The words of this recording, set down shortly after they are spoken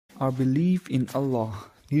Our belief in Allah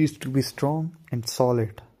needs to be strong and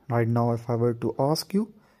solid. Right now, if I were to ask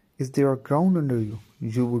you, is there a ground under you?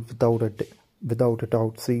 You would without a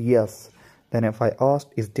doubt say yes. Then if I asked,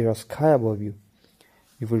 is there a sky above you?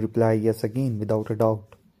 You would reply yes again without a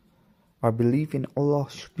doubt. Our belief in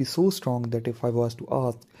Allah should be so strong that if I was to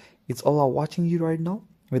ask, is Allah watching you right now?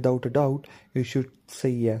 Without a doubt, you should say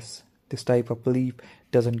yes. This type of belief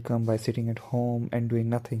doesn't come by sitting at home and doing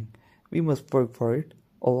nothing. We must work for it.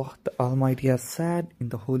 Allah the Almighty has said in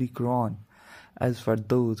the Holy Quran, as for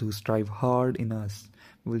those who strive hard in us,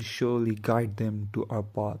 we will surely guide them to our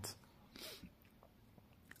paths.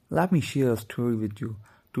 Let me share a story with you.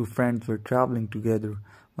 Two friends were traveling together.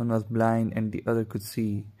 One was blind and the other could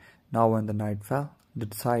see. Now when the night fell, they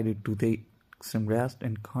decided to take some rest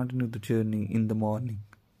and continue the journey in the morning.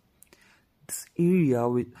 This area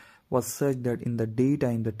was such that in the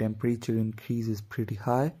daytime the temperature increases pretty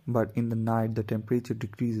high, but in the night the temperature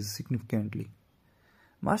decreases significantly.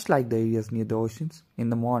 Much like the areas near the oceans, in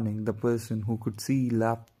the morning the person who could see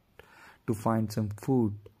left to find some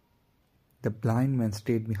food. The blind man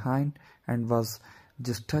stayed behind and was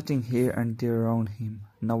just touching here and there around him.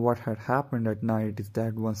 Now what had happened at night is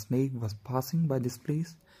that one snake was passing by this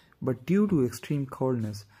place, but due to extreme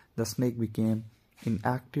coldness, the snake became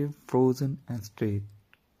inactive, frozen and straight.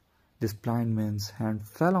 This blind man's hand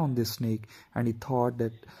fell on this snake and he thought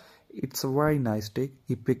that it's a very nice stick.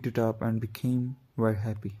 He picked it up and became very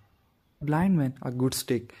happy. Blind man, a good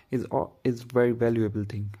stick is very valuable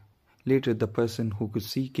thing. Later the person who could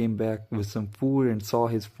see came back with some food and saw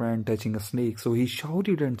his friend touching a snake, so he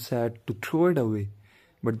shouted and said to throw it away.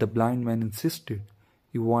 But the blind man insisted,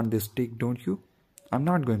 "You want this stick, don't you? I'm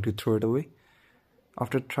not going to throw it away."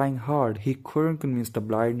 After trying hard, he couldn't convince the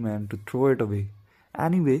blind man to throw it away.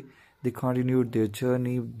 Anyway, they continued their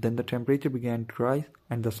journey. Then the temperature began to rise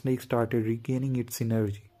and the snake started regaining its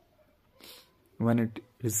energy. When it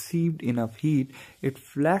received enough heat, it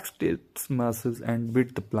flexed its muscles and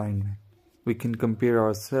bit the blind man. We can compare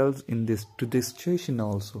ourselves to this situation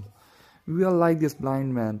also. We are like this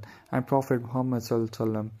blind man, and Prophet Muhammad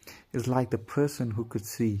ﷺ is like the person who could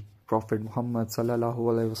see. Prophet Muhammad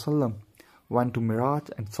ﷺ went to Miraj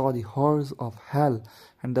and saw the horrors of hell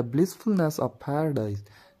and the blissfulness of paradise.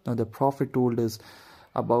 Now the Prophet told us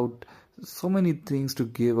about so many things to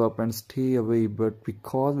give up and stay away, but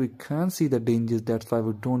because we can't see the dangers, that's why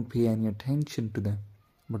we don't pay any attention to them.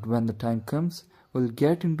 But when the time comes, we'll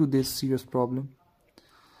get into this serious problem.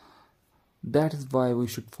 That is why we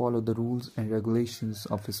should follow the rules and regulations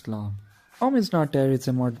of Islam. Islam is not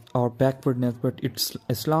terrorism or backwardness, but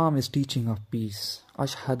Islam is teaching of peace.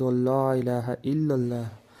 Ashhadu an la ilaha illallah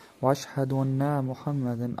wa ashhadu anna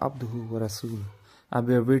Muhammadan abduhu wa rasuluh. I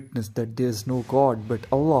bear witness that there is no God but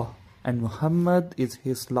Allah, and Muhammad is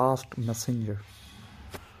his last messenger.